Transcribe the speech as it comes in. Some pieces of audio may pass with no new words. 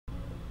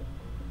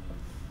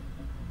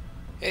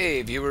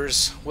Hey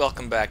viewers,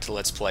 welcome back to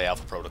Let's Play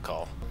Alpha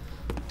Protocol.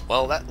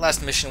 Well, that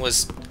last mission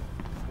was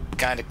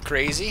kinda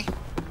crazy.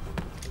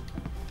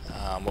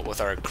 What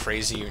with our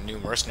crazy new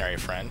mercenary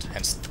friend,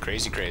 hence the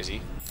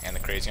crazy, and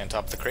the crazy on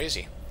top of the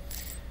crazy.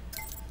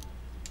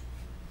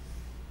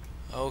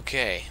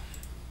 Okay.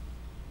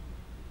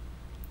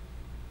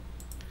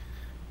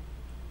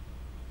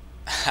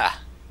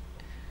 Ha!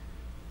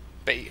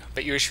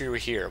 Bet you wish we were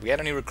here. We had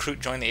a new recruit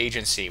join the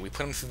agency. We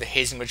put him through the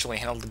hazing ritual and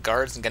handled the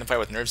guards and gunfire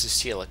with nerves of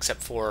steel,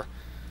 except for...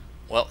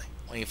 Well,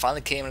 when he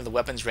finally came into the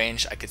weapons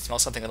range, I could smell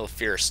something a little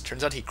fierce.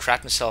 Turns out he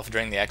crapped himself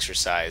during the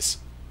exercise.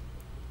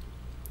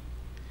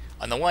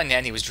 On the one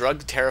hand, he was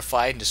drugged,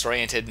 terrified, and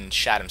disoriented, and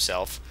shat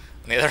himself.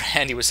 On the other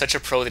hand, he was such a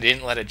pro that he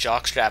didn't let a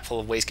jockstrap full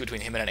of waste get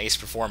between him and an ace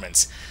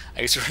performance.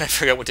 I used to try to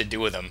figure out what to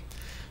do with him.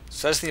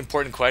 So that's the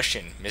important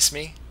question. Miss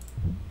me?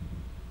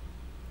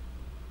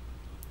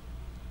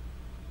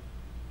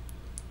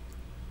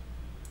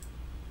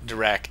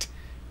 Direct.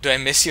 Do I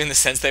miss you in the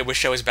sense that I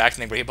wish I was back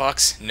in the gray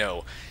box?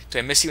 No. Do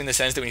I miss you in the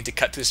sense that we need to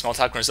cut through small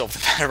talk and resolve the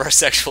matter of our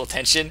sexual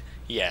tension?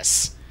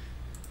 Yes.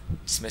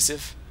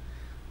 Dismissive?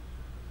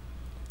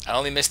 I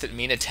only miss the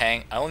Mina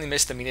Tang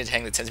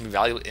that sends me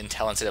valuable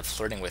intel instead of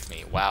flirting with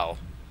me. Wow.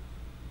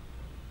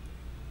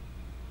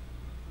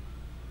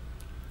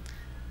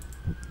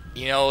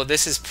 You know,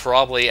 this is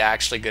probably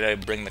actually going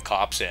to bring the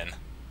cops in,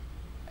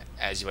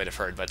 as you might have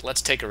heard, but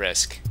let's take a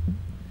risk.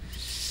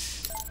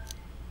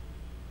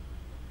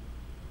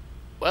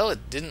 Well,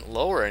 it didn't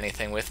lower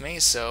anything with me,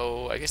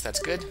 so I guess that's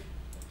good.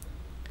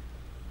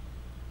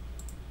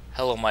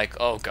 Hello, Mike.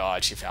 Oh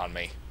god, she found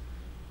me.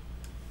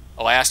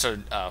 Oh, I asked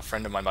a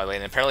friend of mine, by the way,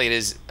 and apparently it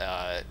is,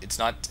 it's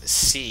not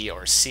C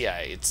or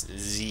CI, it's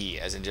Z,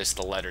 as in just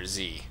the letter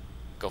Z.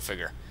 Go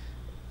figure.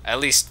 At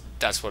least,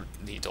 that's what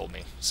he told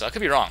me. So I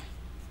could be wrong.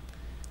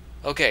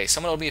 Okay,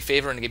 someone owed me a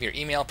favor and give me your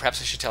email.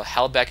 Perhaps I should tell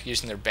Halbeck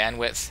using their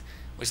bandwidth.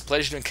 It was a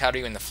pleasure to encounter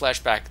you in the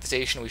flesh back at the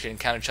station. We should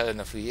encounter each other in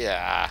the...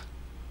 Yeah.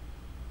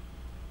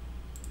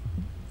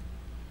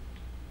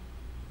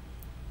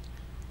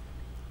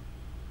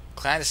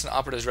 Clandestine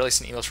operatives rarely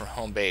send emails from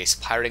home base.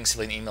 Pirating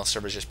civilian email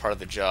servers is just part of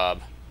the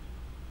job.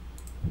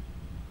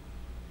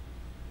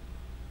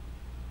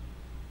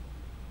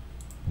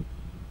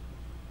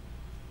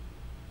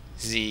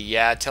 Z,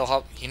 yeah, tell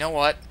Hop. You know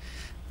what?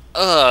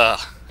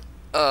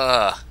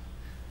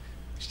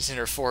 She's in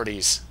her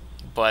 40s.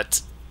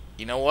 But,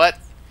 you know what?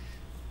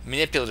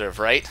 Manipulative,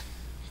 right?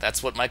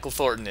 That's what Michael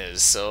Thornton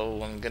is,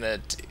 so I'm gonna...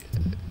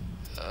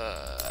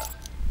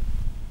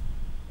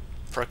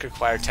 Perk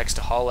required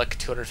Textaholic,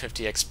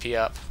 250 XP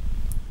up.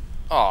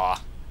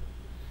 Aw.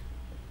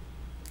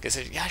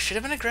 Yeah, I should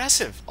have been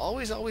aggressive.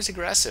 Always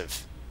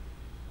aggressive.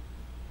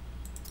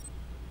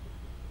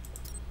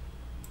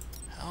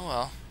 Oh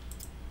well.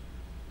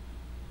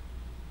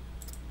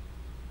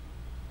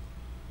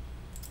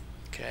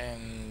 Okay,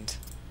 and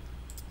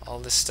all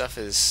this stuff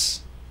is...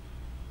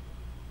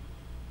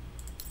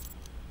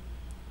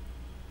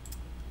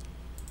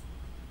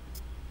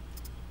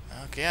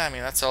 Okay, I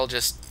mean, that's all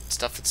just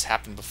stuff that's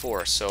happened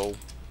before, so...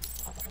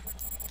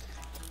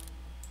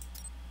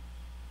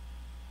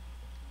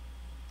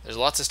 There's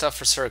lots of stuff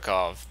for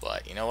Surkov,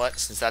 but you know what?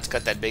 Since that's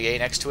got that big A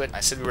next to it, I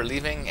said we were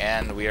leaving,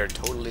 and we are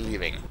totally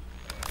leaving.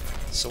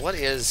 So what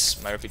is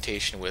my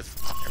reputation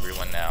with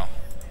everyone now?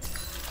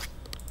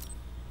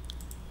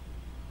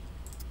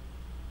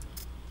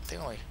 I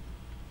think only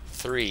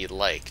 3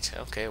 liked.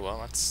 Okay, well,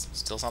 that's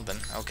still something.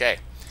 Okay.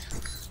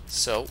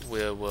 So,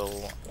 we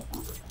will...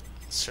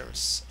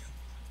 Service...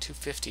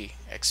 250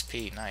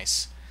 XP,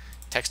 nice.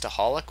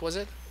 Textaholic, was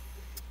it?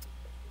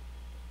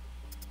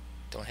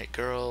 Don't hit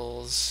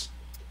girls.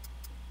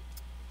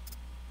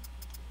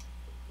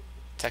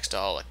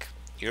 Textaholic.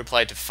 You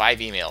replied to 5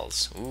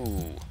 emails.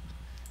 Ooh.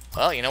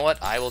 Well, you know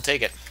what? I will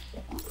take it.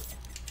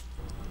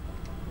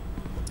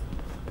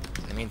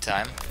 In the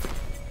meantime...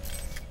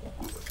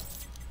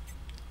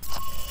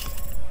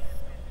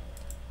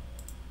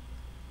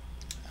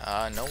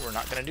 no, we're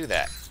not going to do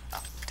that.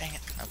 Oh, dang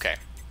it. Okay.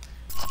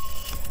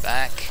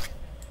 Back.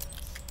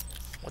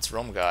 What's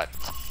Rome got?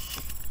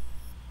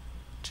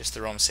 Just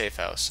the Rome safe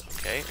house.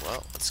 Okay,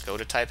 well, let's go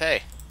to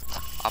Taipei.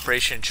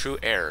 Operation True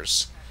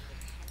Heirs.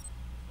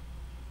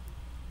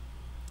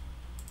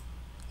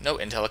 No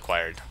intel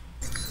acquired.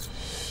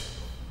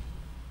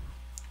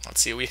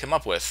 Let's see what we come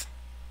up with.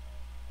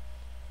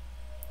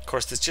 Of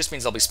course, this just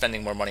means I'll be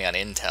spending more money on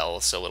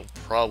intel, so it'll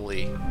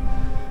probably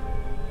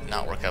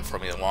not work out for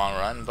me in the long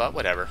run, but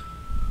whatever.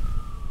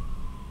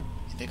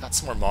 They got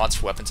some more mods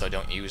for weapons I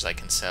don't use I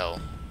can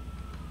sell.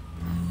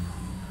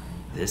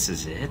 This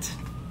is it?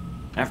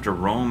 After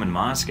Rome and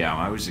Moscow,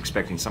 I was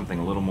expecting something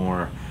a little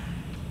more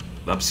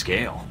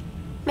upscale.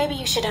 Maybe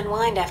you should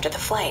unwind after the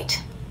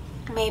flight.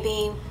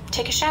 Maybe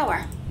take a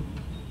shower.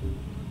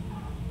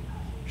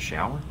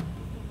 Shower?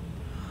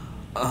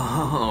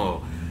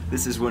 Oh,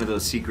 this is one of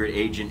those secret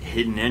agent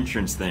hidden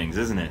entrance things,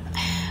 isn't it?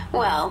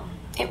 Well,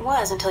 it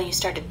was until you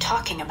started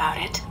talking about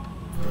it.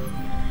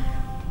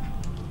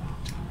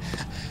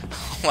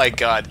 Oh my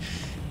god.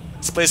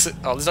 This place...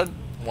 Oh, there's not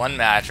one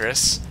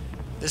mattress.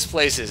 This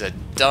place is a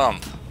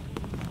dump.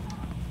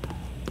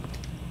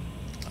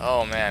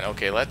 Oh man,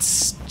 okay,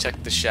 let's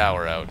check the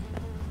shower out.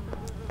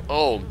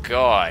 Oh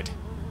god.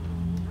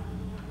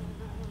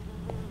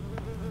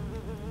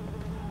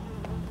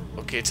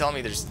 Okay, tell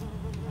me there's...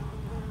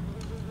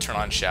 Turn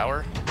on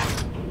shower.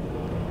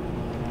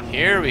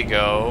 Here we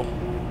go.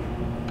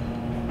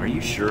 Are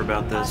you sure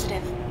about this?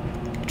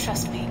 Positive.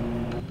 Trust me.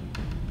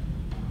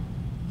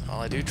 Well,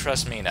 I do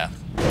trust Mina.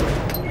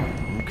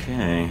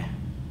 Okay.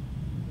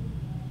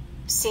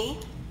 See?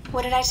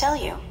 What did I tell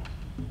you?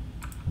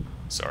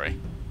 Sorry.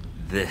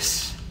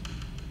 This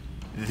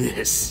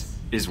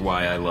is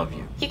why I love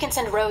you. You can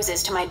send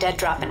roses to my dead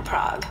drop in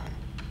Prague.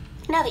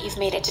 Now that you've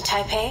made it to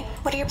Taipei,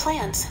 what are your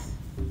plans?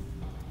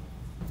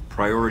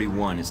 Priority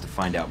 1 is to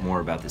find out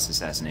more about this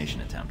assassination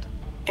attempt.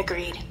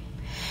 Agreed.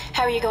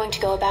 How are you going to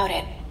go about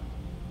it?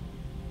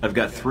 I've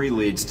got 3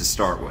 leads to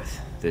start with.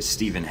 This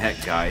Stephen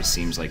Heck guy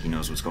seems like he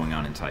knows what's going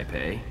on in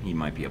Taipei. He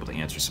might be able to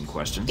answer some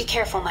questions. Be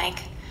careful, Mike.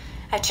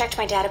 I've checked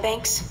my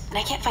databanks, and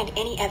I can't find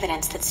any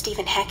evidence that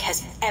Stephen Heck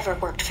has ever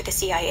worked for the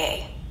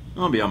CIA.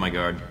 I'll be on my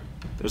guard.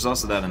 There's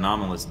also that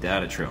anomalous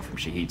data trail from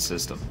Shahid's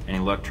system. Any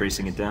luck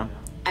tracing it down?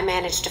 I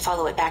managed to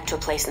follow it back to a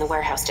place in the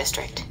warehouse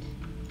district.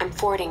 I'm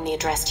forwarding the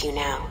address to you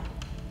now.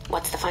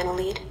 What's the final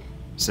lead?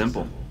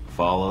 Simple.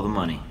 Follow the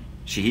money.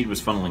 Shahid was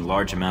funneling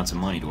large amounts of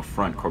money to a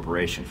front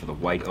corporation for the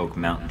White Oak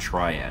Mountain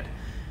Triad.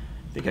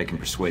 Think I can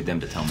persuade them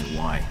to tell me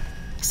why.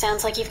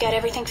 Sounds like you've got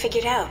everything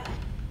figured out.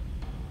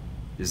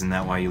 Isn't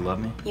that why you love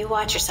me? You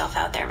watch yourself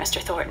out there,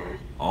 Mr. Thornton.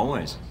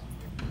 Always.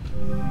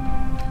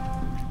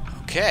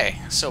 Okay,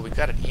 so we've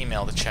got an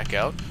email to check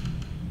out.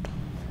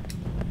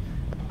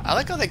 I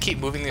like how they keep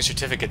moving these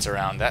certificates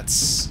around.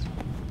 That's...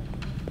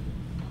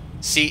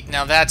 See,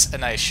 now that's a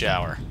nice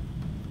shower.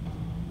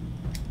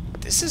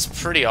 This is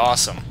pretty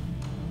awesome.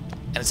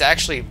 And it's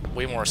actually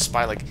way more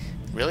spy-like.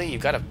 Really? You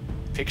got a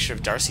picture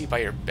of Darcy by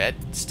your bed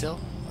still?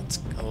 That's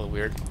a little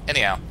weird.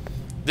 Anyhow,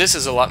 this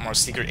is a lot more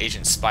secret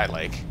agent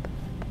spy-like.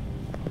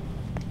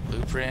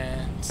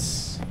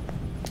 Blueprints.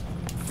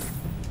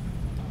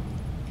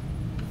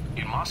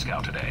 In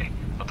Moscow today,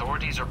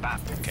 authorities are back.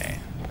 Okay,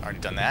 already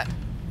done that.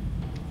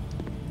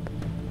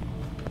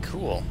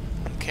 Cool.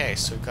 Okay,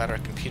 so we've got our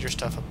computer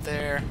stuff up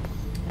there.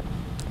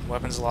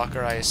 Weapons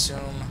locker, I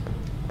assume.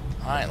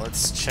 Alright,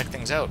 let's check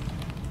things out.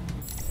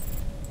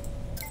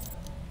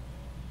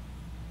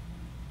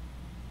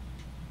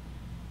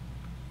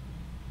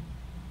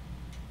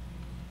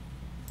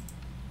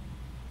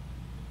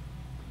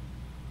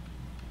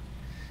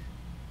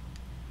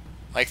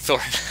 Mike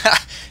Thornton,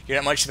 you're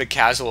not much of a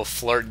casual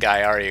flirt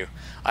guy, are you?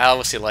 I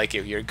obviously like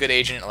you. You're a good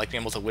agent. I like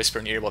being able to whisper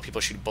in your ear while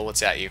people shoot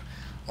bullets at you.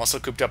 I'm also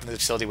cooped up in the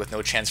facility with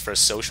no chance for a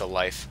social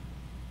life.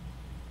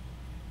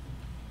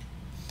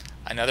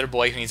 Another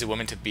boy who needs a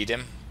woman to beat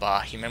him? Bah,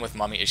 human with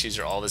mommy issues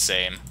are all the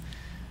same.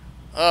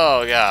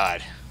 Oh,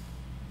 God.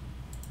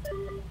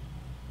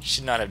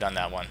 Should not have done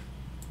that one.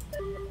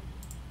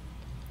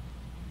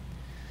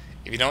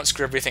 If you don't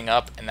screw everything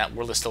up and that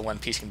world is still one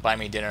piece, you can buy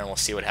me dinner and we'll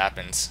see what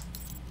happens.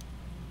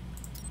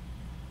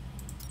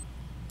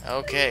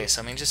 Okay,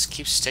 so I mean, just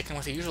keep sticking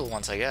with the usual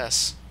ones, I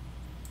guess.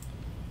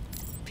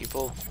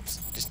 People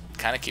just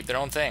kind of keep their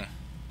own thing.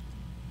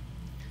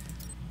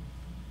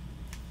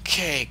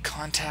 Okay,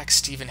 contact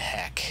Stephen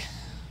Heck.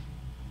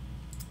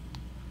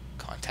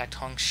 Contact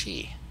Hong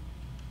Shi.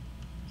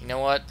 You know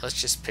what? Let's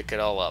just pick it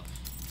all up.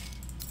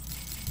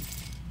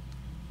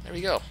 There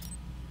we go.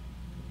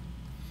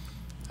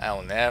 I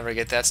will never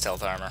get that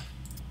stealth armor.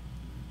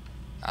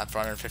 Not for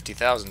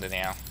 150,000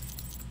 anyhow.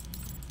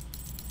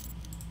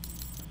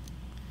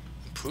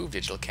 Improved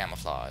digital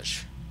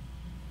camouflage.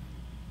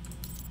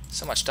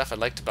 So much stuff I'd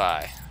like to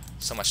buy.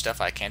 So much stuff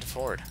I can't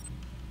afford.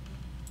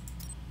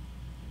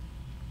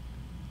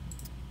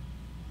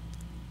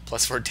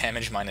 +4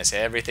 damage minus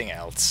everything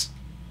else.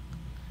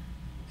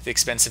 The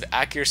expensive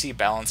accuracy,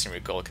 balance, and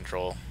recoil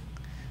control.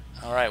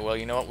 Alright, well,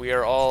 you know what? We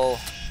are all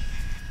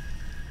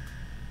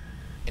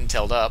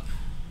intel'd up.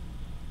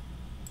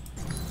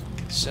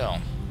 So,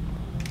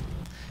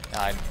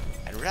 now I'd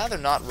rather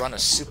not run a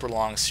super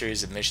long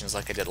series of missions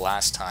like I did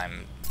last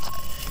time.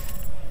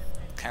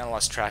 Kind of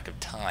lost track of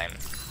time.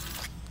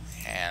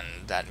 And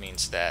that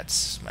means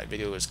that my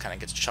video kind of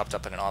gets chopped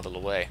up in an odd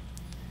little way.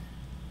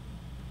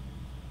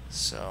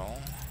 So,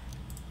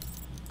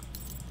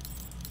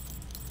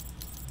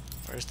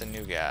 where's the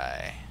new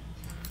guy?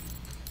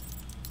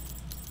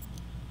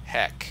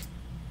 Heck.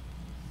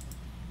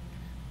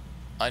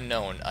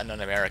 Unknown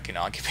American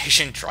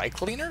occupation, dry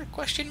cleaner?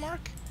 Question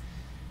mark.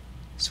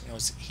 So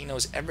he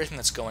knows everything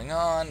that's going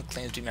on.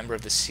 Claims to be a member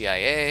of the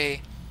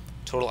CIA.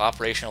 Total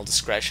operational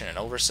discretion and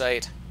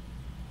oversight.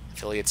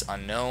 Affiliates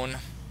unknown.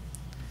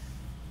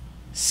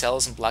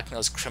 Sells and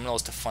blackmails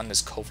criminals to fund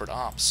his covert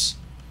ops.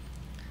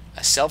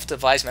 A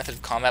self-devised method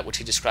of combat which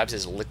he describes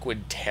as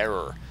liquid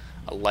terror.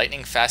 A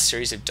lightning-fast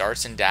series of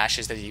darts and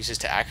dashes that he uses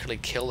to accurately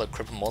kill or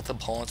cripple multiple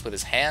opponents with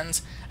his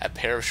hands, a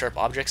pair of sharp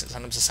objects, and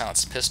sometimes a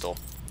silenced pistol.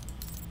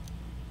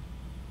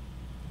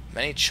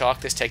 Many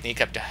chalk this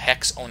technique up to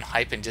Heck's own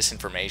hype and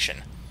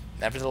disinformation.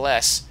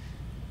 Nevertheless,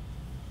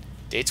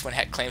 Dates when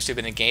Heck claims to have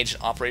been engaged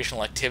in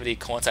operational activity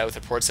coincide with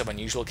reports of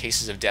unusual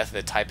cases of death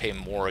at the Taipei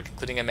morgue,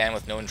 including a man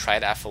with known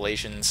triad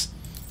affiliations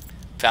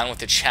found with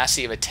the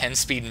chassis of a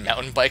 10-speed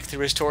mountain bike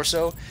through his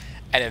torso,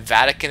 and a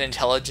Vatican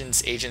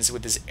intelligence agent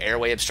with his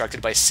airway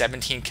obstructed by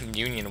 17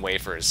 communion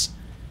wafers.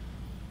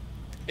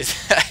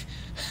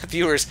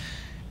 Viewers,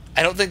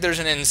 I don't think there's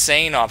an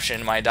insane option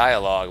in my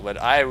dialogue,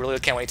 but I really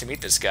can't wait to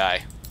meet this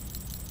guy.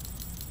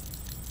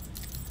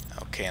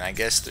 Okay, and I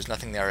guess there's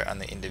nothing there on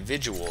the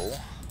individual.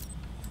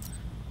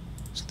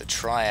 So the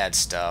triad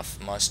stuff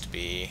must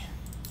be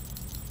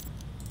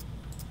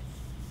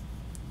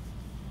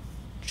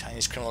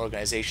Chinese criminal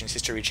organizations,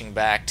 history reaching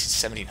back to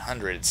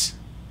 1700s.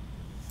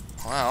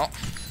 Well,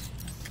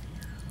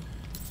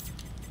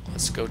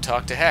 let's go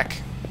talk to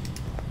Heck.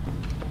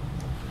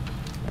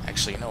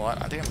 Actually, you know what?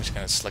 I think I'm just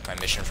going to select my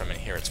mission from in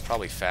here. It's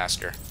probably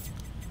faster.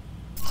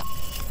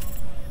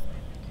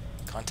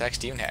 Contact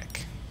Stephen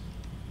Heck.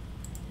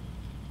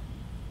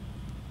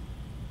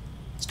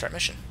 Start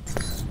mission.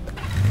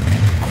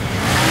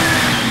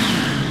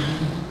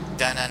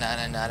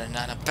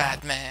 Da-na-na-na-na-na-na,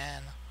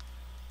 Batman.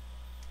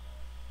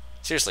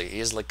 Seriously, he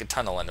is like a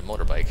tunnel and a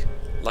motorbike.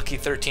 Lucky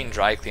 13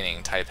 Dry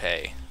Cleaning,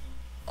 Taipei.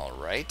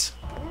 Alright.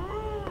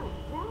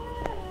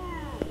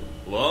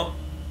 Hello?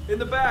 In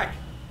the back.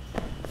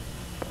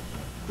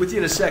 With you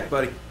in a sec,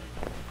 buddy.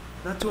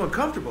 Not too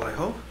uncomfortable, I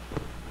hope.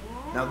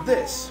 Now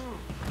this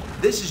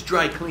is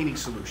dry cleaning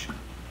solution.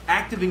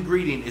 Active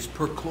ingredient is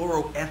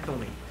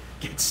perchloroethylene.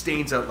 Gets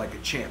stains out like a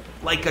champ.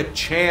 Like a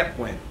champ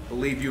went,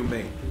 believe you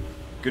me.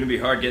 Gonna be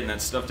hard getting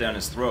that stuff down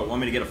his throat.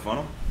 Want me to get a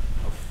funnel?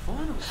 A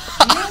funnel?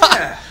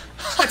 Yeah!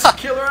 That's a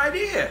killer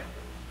idea.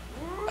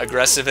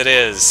 Aggressive it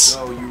is.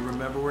 So you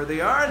remember where they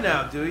are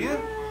now, do you?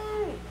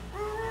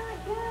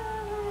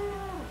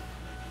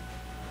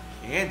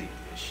 Candy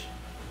dish.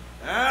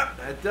 Ah,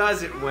 that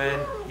does it, Wen.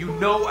 You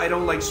know I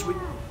don't like sweet...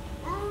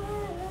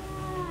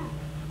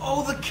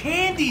 Oh, the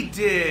candy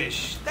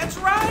dish! That's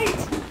right!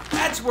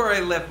 That's where I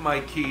left my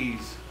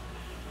keys.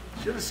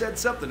 Should have said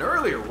something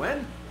earlier,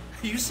 Wen.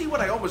 You see what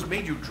I almost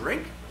made you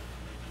drink?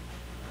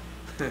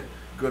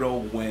 Good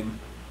old Wen.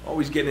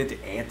 Always getting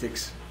into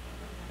antics.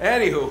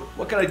 Anywho,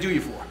 what can I do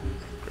you for?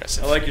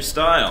 Aggressive. I like your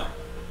style.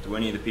 Do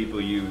any of the people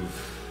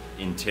you've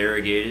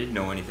interrogated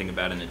know anything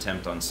about an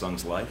attempt on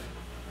Sung's life?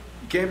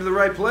 You came to the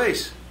right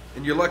place,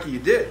 and you're lucky you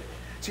did.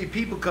 See,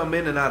 people come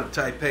in and out of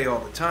Taipei all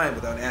the time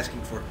without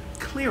asking for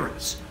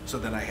clearance, so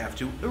then I have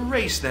to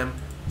erase them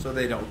so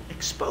they don't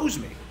expose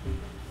me.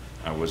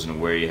 I wasn't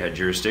aware you had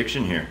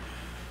jurisdiction here.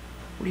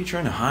 What are you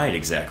trying to hide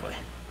exactly?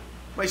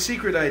 My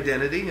secret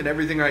identity and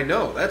everything I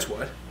know, that's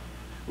what.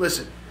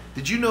 Listen,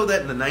 did you know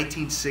that in the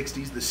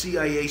 1960s, the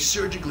CIA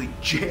surgically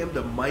jammed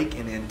a mic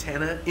and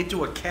antenna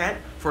into a cat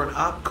for an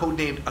op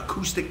codenamed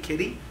Acoustic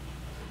Kitty?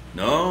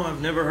 No,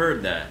 I've never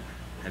heard that.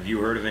 Have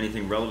you heard of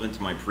anything relevant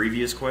to my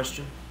previous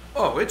question?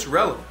 Oh, it's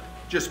relevant.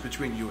 Just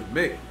between you and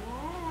me.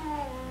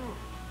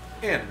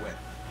 And when.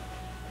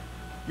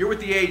 You're with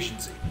the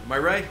agency, am I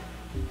right?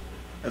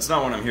 That's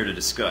not what I'm here to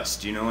discuss.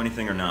 Do you know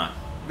anything or not?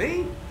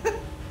 Me?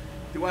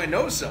 Do I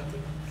know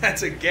something?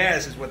 That's a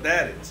gas is what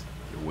that is.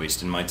 You're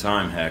wasting my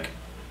time, Heck.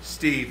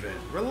 Steven,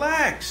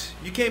 relax.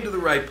 You came to the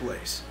right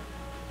place.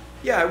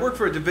 Yeah, I work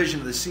for a division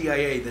of the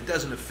CIA that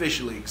doesn't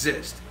officially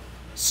exist.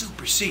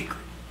 Super secret.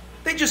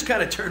 They just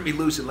kind of turned me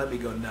loose and let me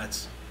go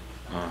nuts.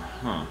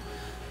 Uh-huh.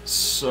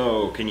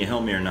 So, can you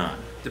help me or not?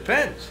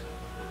 Depends.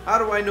 How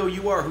do I know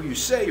you are who you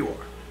say you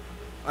are?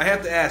 I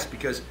have to ask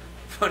because,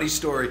 funny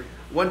story,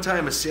 one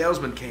time a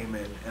salesman came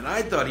in and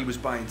I thought he was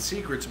buying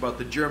secrets about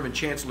the German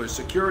Chancellor's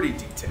security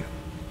detail.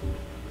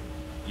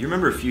 You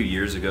remember a few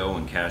years ago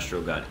when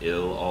Castro got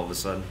ill all of a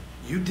sudden?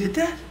 You did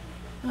that?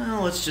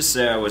 Well, let's just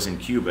say I was in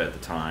Cuba at the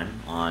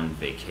time, on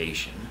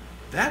vacation.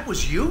 That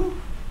was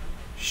you?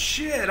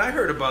 Shit, I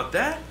heard about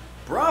that.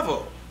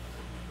 Bravo.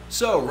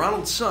 So,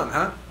 Ronald Sung,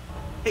 huh?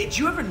 Hey, did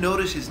you ever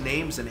notice his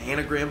name's an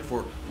anagram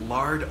for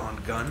lard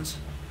on guns?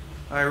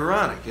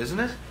 Ironic, isn't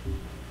it?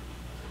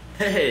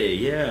 Hey,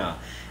 yeah.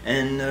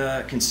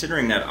 And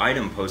considering that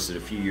item posted a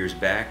few years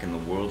back in the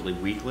Worldly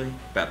Weekly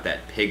about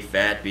that pig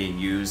fat being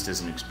used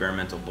as an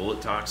experimental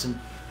bullet toxin,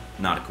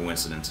 not a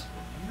coincidence.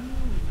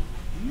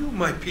 You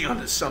might be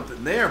onto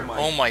something there, Mike.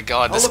 Oh my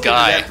god, I'll this look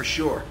guy. into that for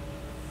sure.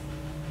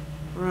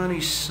 Ronnie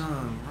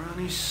Sung,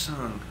 Ronnie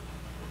Sung.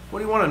 What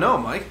do you want to know,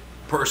 Mike?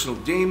 Personal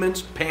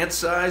demons, pant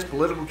size,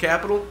 political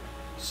capital,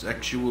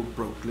 sexual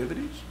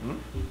proclivities?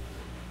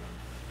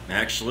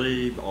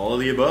 Actually, all of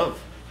the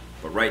above.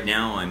 But right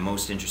now, I'm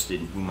most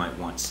interested in who might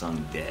want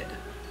Sung dead.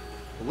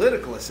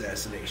 Political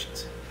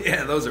assassinations.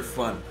 Yeah, those are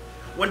fun.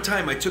 One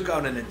time I took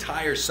out an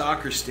entire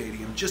soccer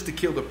stadium just to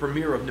kill the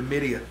premier of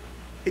Namibia.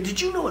 Hey,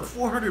 did you know at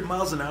 400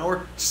 miles an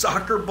hour,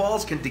 soccer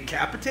balls can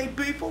decapitate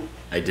people?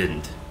 I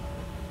didn't.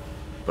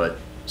 But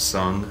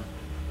Sung?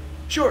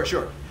 Sure.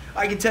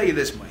 I can tell you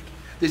this, Mike.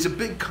 There's a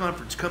big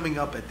conference coming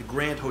up at the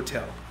Grand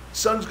Hotel.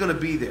 Sung's gonna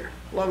be there,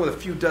 along with a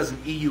few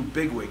dozen EU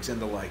bigwigs and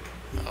the like.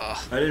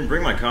 I didn't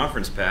bring my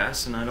conference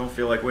pass, and I don't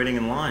feel like waiting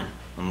in line,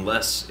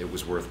 unless it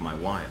was worth my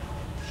while.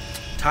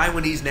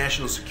 Taiwanese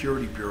National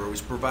Security Bureau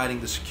is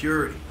providing the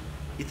security.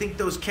 You think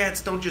those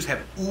cats don't just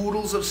have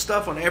oodles of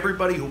stuff on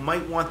everybody who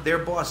might want their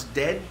boss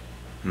dead?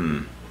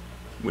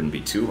 Wouldn't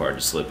be too hard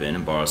to slip in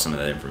and borrow some of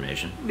that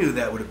information. Knew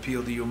that would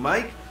appeal to you,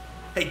 Mike.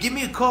 Hey, give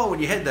me a call when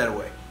you head that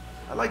way.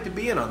 I'd like to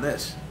be in on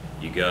this.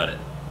 You got it.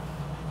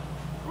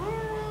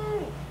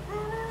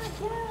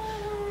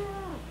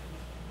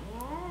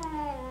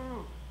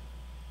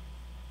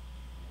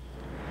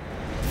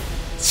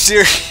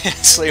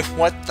 Seriously,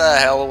 what the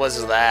hell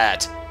was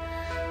that?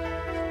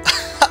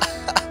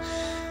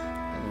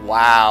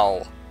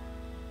 Wow.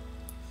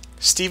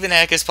 Stephen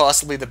Heck is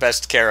possibly the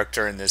best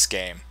character in this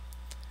game.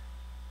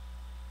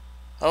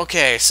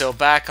 Okay, so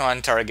back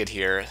on target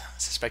here.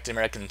 Suspected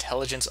American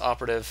intelligence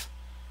operative.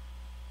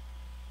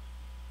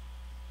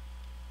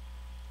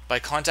 By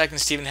contacting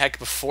Stephen Heck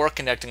before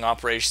conducting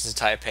operations in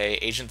Taipei,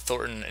 Agent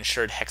Thornton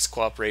ensured Heck's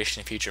cooperation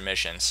in future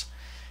missions.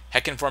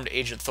 Heck informed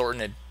Agent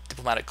Thornton at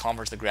diplomatic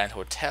conference at the Grand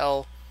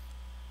Hotel,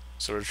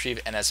 so retrieve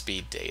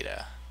NSB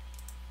data.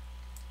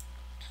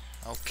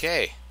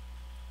 Okay.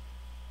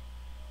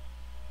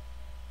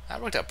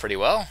 That worked out pretty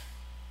well.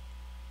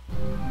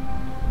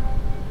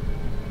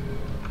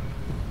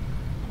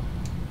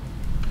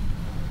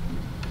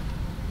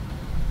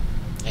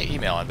 Hey,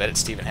 email, I bet it's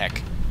Stephen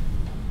Heck.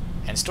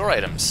 And store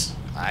items.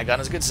 I got on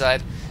his good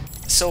side.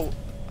 So,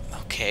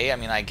 okay, I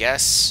mean, I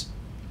guess...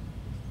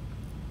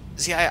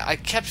 See, I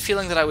kept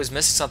feeling that I was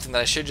missing something,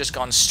 that I should have just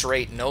gone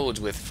straight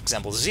nodes with, for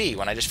example, Z,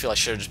 when I just feel I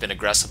should have just been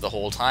aggressive the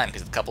whole time,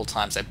 because a couple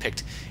times I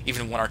picked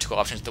even one or two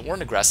options that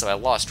weren't aggressive, I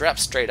lost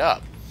reps straight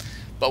up.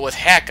 But with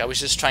Heck, I was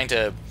just trying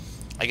to,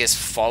 I guess,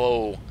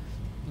 follow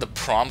the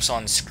prompts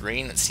on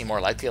screen that seem more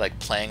likely, like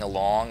playing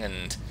along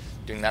and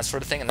doing that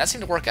sort of thing, and that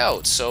seemed to work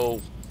out,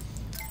 so...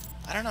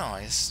 I don't know,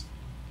 I guess...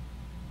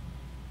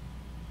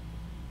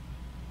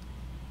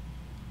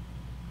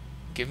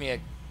 Give me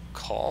a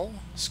call?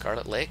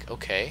 Scarlet Lake?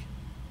 Okay.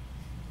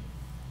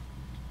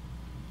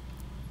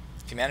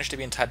 If you manage to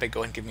be in Taipei, go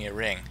ahead and give me a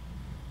ring.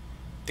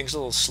 Things are a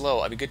little slow.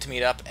 I'd be good to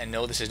meet up and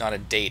know this is not a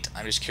date.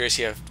 I'm just curious if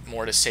you have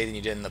more to say than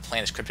you did in the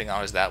plane, as cryptic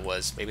as that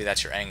was. Maybe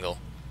that's your angle.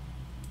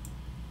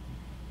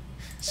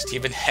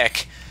 Stephen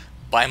Heck,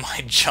 buy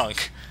my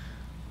junk.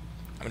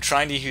 I'm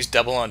trying to use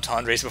double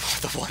entendres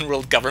before the one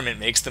world government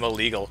makes them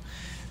illegal.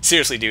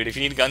 Seriously, dude, if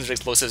you need guns or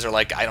explosives or,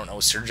 like, I don't know,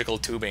 surgical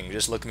tubing,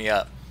 just look me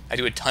up. I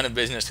do a ton of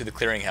business through the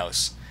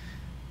clearinghouse.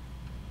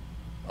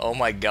 Oh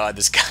my god,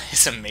 this guy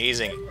is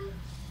amazing.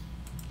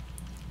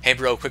 Hey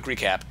bro, quick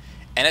recap.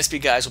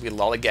 NSB guys will be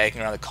lollygagging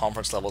around the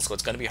conference level, so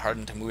it's going to be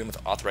hard to move in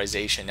with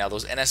authorization. Now,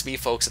 those NSB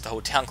folks at the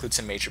hotel include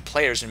some major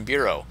players in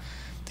Bureau.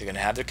 They're going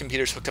to have their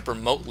computers hooked up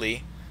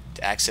remotely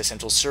to access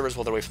central servers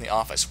while they're away from the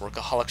office.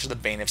 Workaholics are the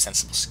bane of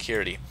sensible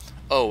security.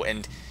 Oh,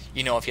 and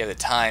you know, if you have the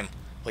time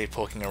while you're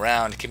poking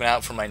around, keep an eye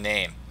out for my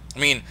name. I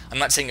mean, I'm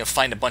not saying you'll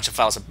find a bunch of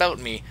files about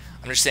me.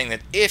 I'm just saying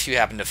that if you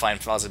happen to find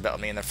files about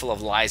me and they're full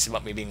of lies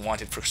about me being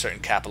wanted for certain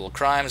capital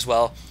crimes,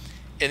 well,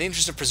 in the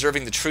interest of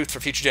preserving the truth for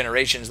future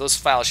generations, those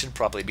files should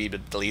probably be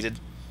deleted.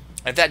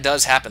 And if that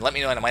does happen, let me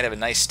know and I might have a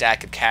nice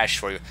stack of cash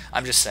for you.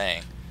 I'm just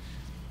saying.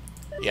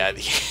 Yeah,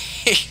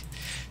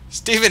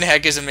 Stephen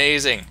Heck is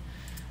amazing.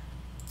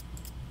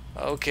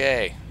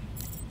 Okay.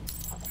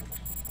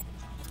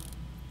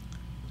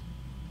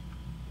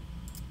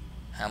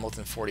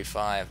 Hamilton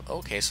 45.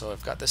 Okay, so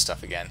I've got this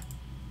stuff again.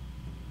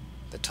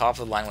 The top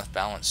of the line with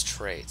balanced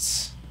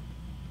traits.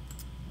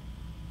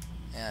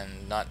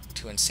 And not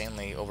too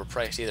insanely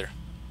overpriced either.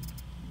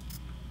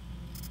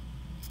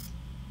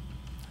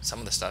 Some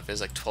of the stuff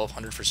is like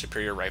 1,200 for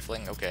superior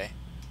rifling. Okay.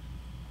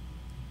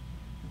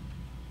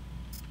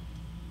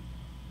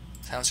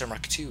 Silencer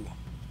Mark II.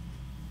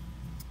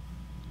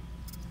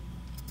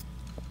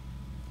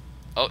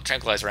 Oh,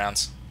 tranquilizer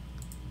rounds.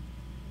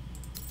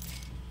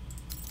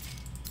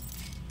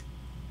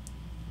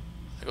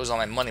 There goes all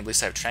my money. At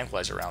least I have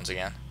tranquilizer rounds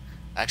again.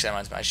 Actually, that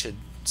reminds me, I should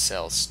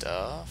sell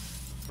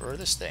stuff for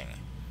this thing.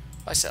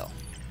 I sell.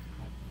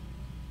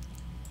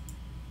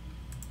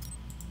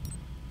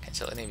 Can't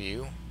sell any of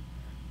you.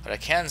 But I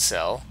can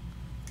sell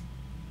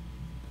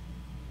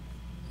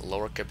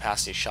lower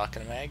capacity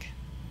shotgun mag.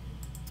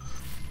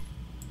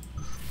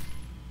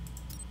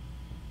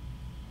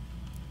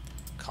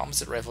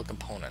 Composite rifle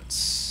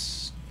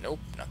components. Nope,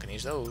 not gonna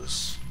use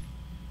those.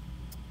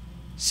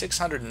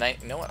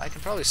 690. You know what? I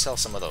can probably sell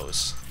some of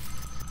those.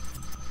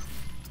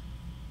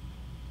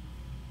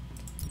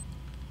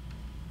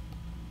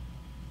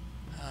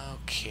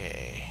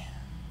 Okay.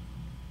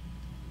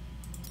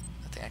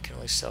 Nothing I can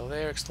really sell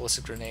there.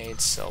 Explosive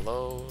grenades, sell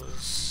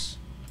those.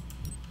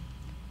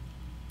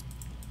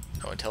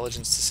 No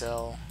intelligence to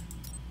sell.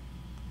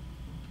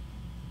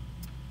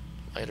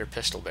 Lighter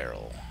pistol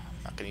barrel.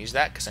 I'm not going to use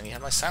that because I need to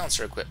have my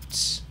silencer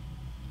equipped.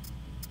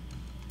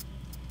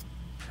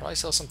 Probably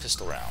sell some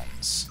pistol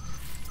rounds.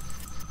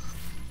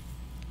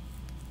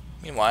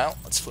 Meanwhile,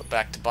 let's flip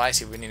back to buy,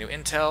 see if we need new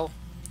intel.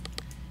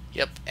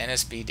 Yep,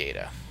 NSB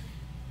data.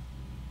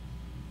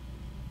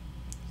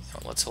 So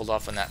let's hold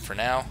off on that for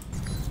now.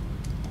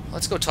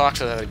 Let's go talk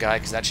to the other guy,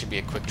 because that should be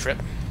a quick trip.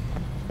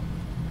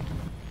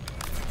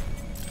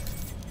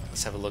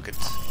 Let's have a look at...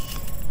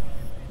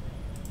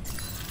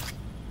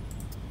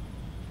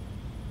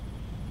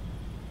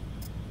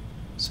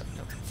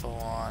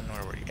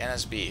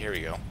 NSB, here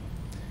we go.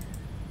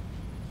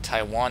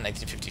 Taiwan,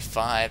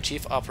 1955.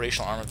 Chief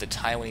Operational Arm of the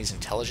Taiwanese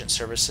Intelligence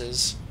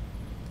Services.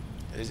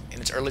 In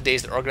its early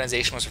days, the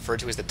organization was referred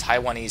to as the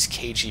Taiwanese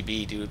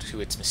KGB due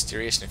to its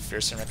mysterious and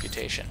fearsome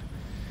reputation.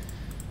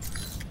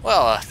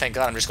 Well, thank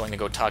God I'm just going to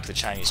go talk to the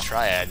Chinese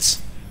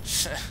Triads.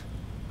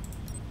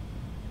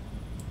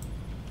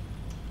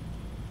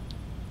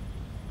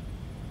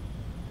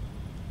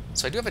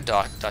 So I do have a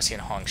dossier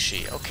in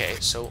Hongxi. Okay,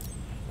 so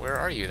where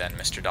are you then,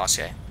 Mr.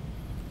 Dossier?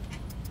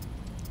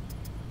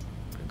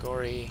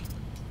 Grigori...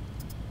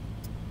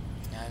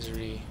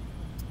 Nazari...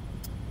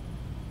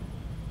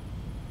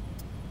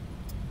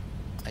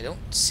 I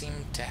don't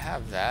seem to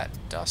have that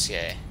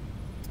dossier.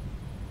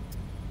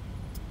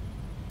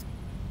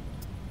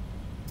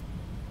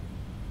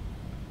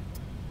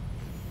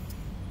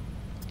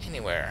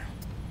 Anywhere.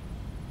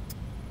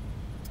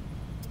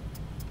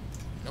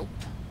 Nope.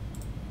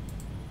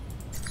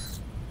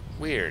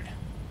 Weird.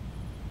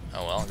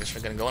 Oh well, I guess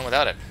we're gonna go in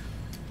without it.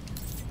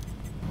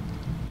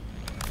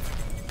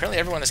 Apparently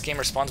everyone in this game is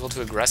responsible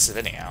to aggressive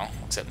anyhow,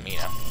 except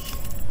Mina.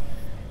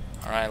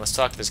 Alright, let's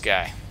talk to this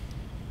guy.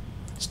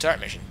 Start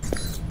mission.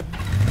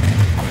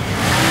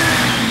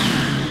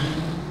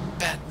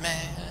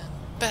 Batman,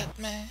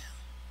 Batman.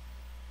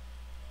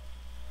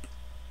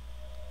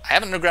 I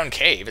have an underground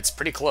cave, it's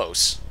pretty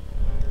close.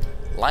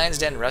 Lion's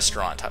Den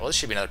Restaurant. Well, this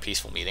should be another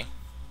peaceful meeting.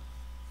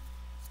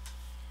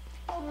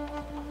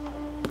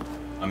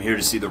 I'm here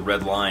to see the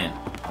Red Lion.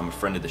 I'm a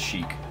friend of the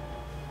Sheik.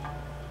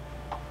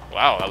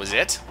 Wow, that was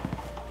it?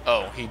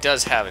 Oh, he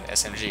does have an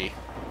SMG.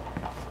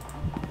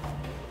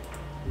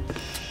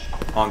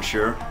 Hong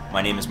Sure,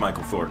 my name is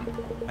Michael Thornton.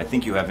 I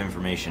think you have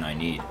information I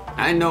need.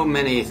 I know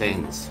many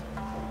things.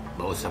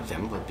 Most of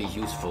them would be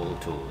useful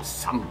to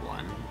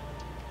someone,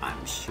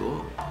 I'm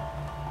sure.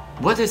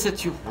 What is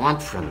it you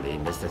want from me,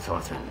 Mr.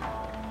 Thornton?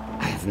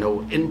 I have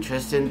no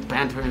interest in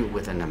bantering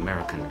with an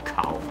American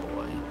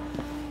cowboy.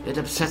 It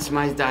upsets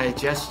my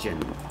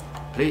digestion.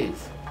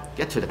 Please,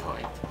 get to the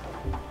point.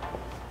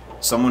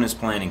 Someone is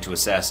planning to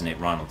assassinate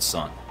Ronald's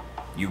son.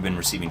 You've been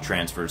receiving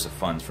transfers of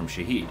funds from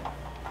Shahid.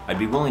 I'd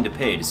be willing to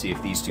pay to see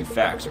if these two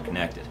facts are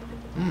connected.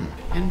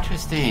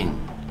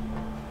 Interesting.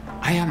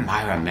 I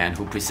admire a man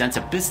who presents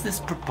a business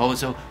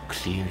proposal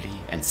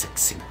clearly and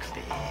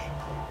succinctly.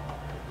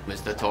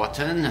 Mr.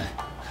 Thornton,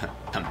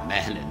 a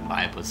man in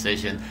my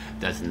position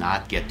does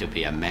not get to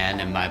be a man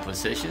in my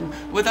position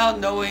without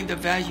knowing the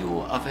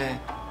value of a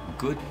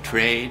good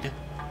trade.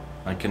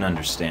 I can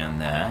understand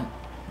that.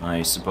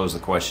 I suppose the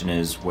question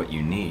is what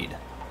you need.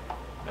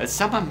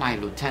 Some of my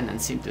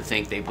lieutenants seem to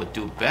think they would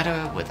do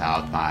better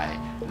without my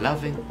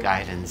loving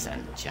guidance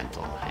and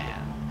gentle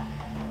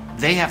hand.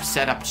 They have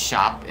set up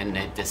shop in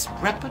a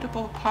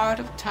disreputable part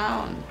of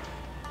town.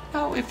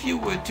 Now, if you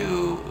were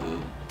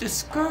to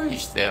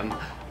discourage them,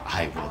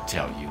 I will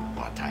tell you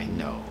what I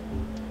know.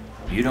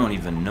 You don't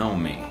even know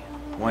me.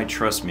 Why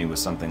trust me with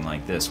something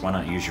like this? Why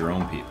not use your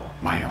own people?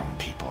 My own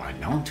people are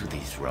known to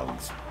these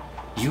roads.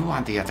 You,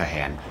 on the other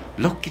hand,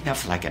 look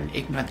enough like an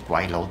ignorant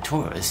Guaylo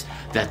tourist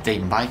that they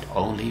might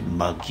only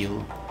mug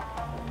you.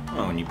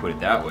 Well, when you put it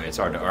that way, it's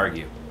hard to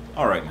argue.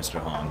 All right, Mr.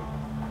 Hong.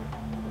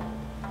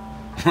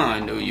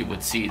 I knew you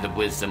would see the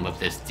wisdom of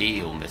this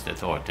deal, Mr.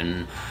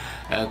 Thornton.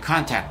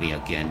 Contact me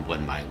again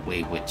when my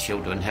wayward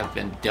children have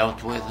been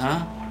dealt with,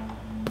 huh?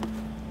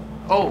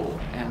 Oh,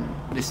 and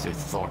Mr.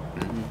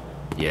 Thornton.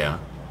 Yeah?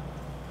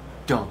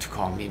 Don't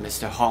call me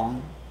Mr.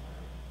 Hong.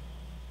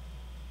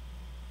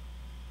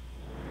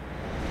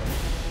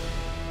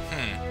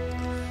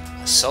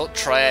 Assault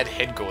Triad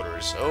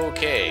Headquarters.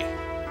 Okay.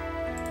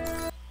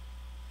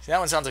 See, that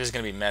one sounds like it's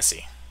going to be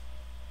messy.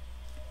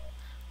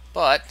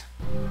 But...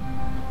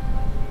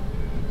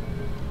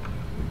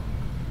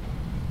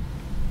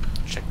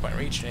 checkpoint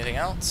reached. Anything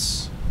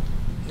else?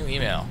 New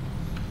email.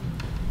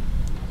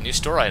 New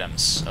store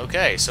items.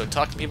 Okay, so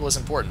talk to people is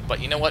important. But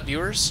you know what,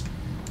 viewers?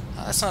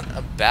 That's not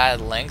a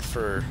bad length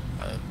for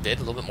a bit,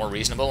 a little bit more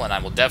reasonable, and I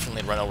will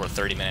definitely run over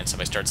 30 minutes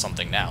if I start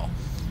something now.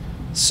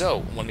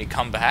 So, when we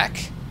come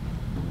back,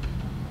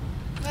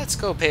 let's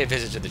go pay a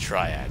visit to the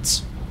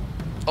Triads.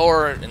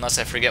 Or, unless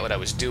I forget what I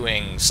was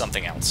doing,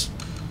 something else.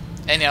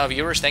 Anyhow,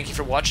 viewers, thank you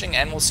for watching,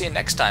 and we'll see you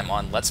next time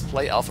on Let's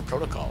Play Alpha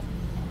Protocol.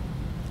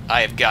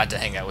 I have got to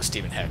hang out with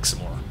Stephen Heck some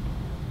more.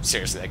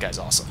 Seriously, that guy's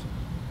awesome.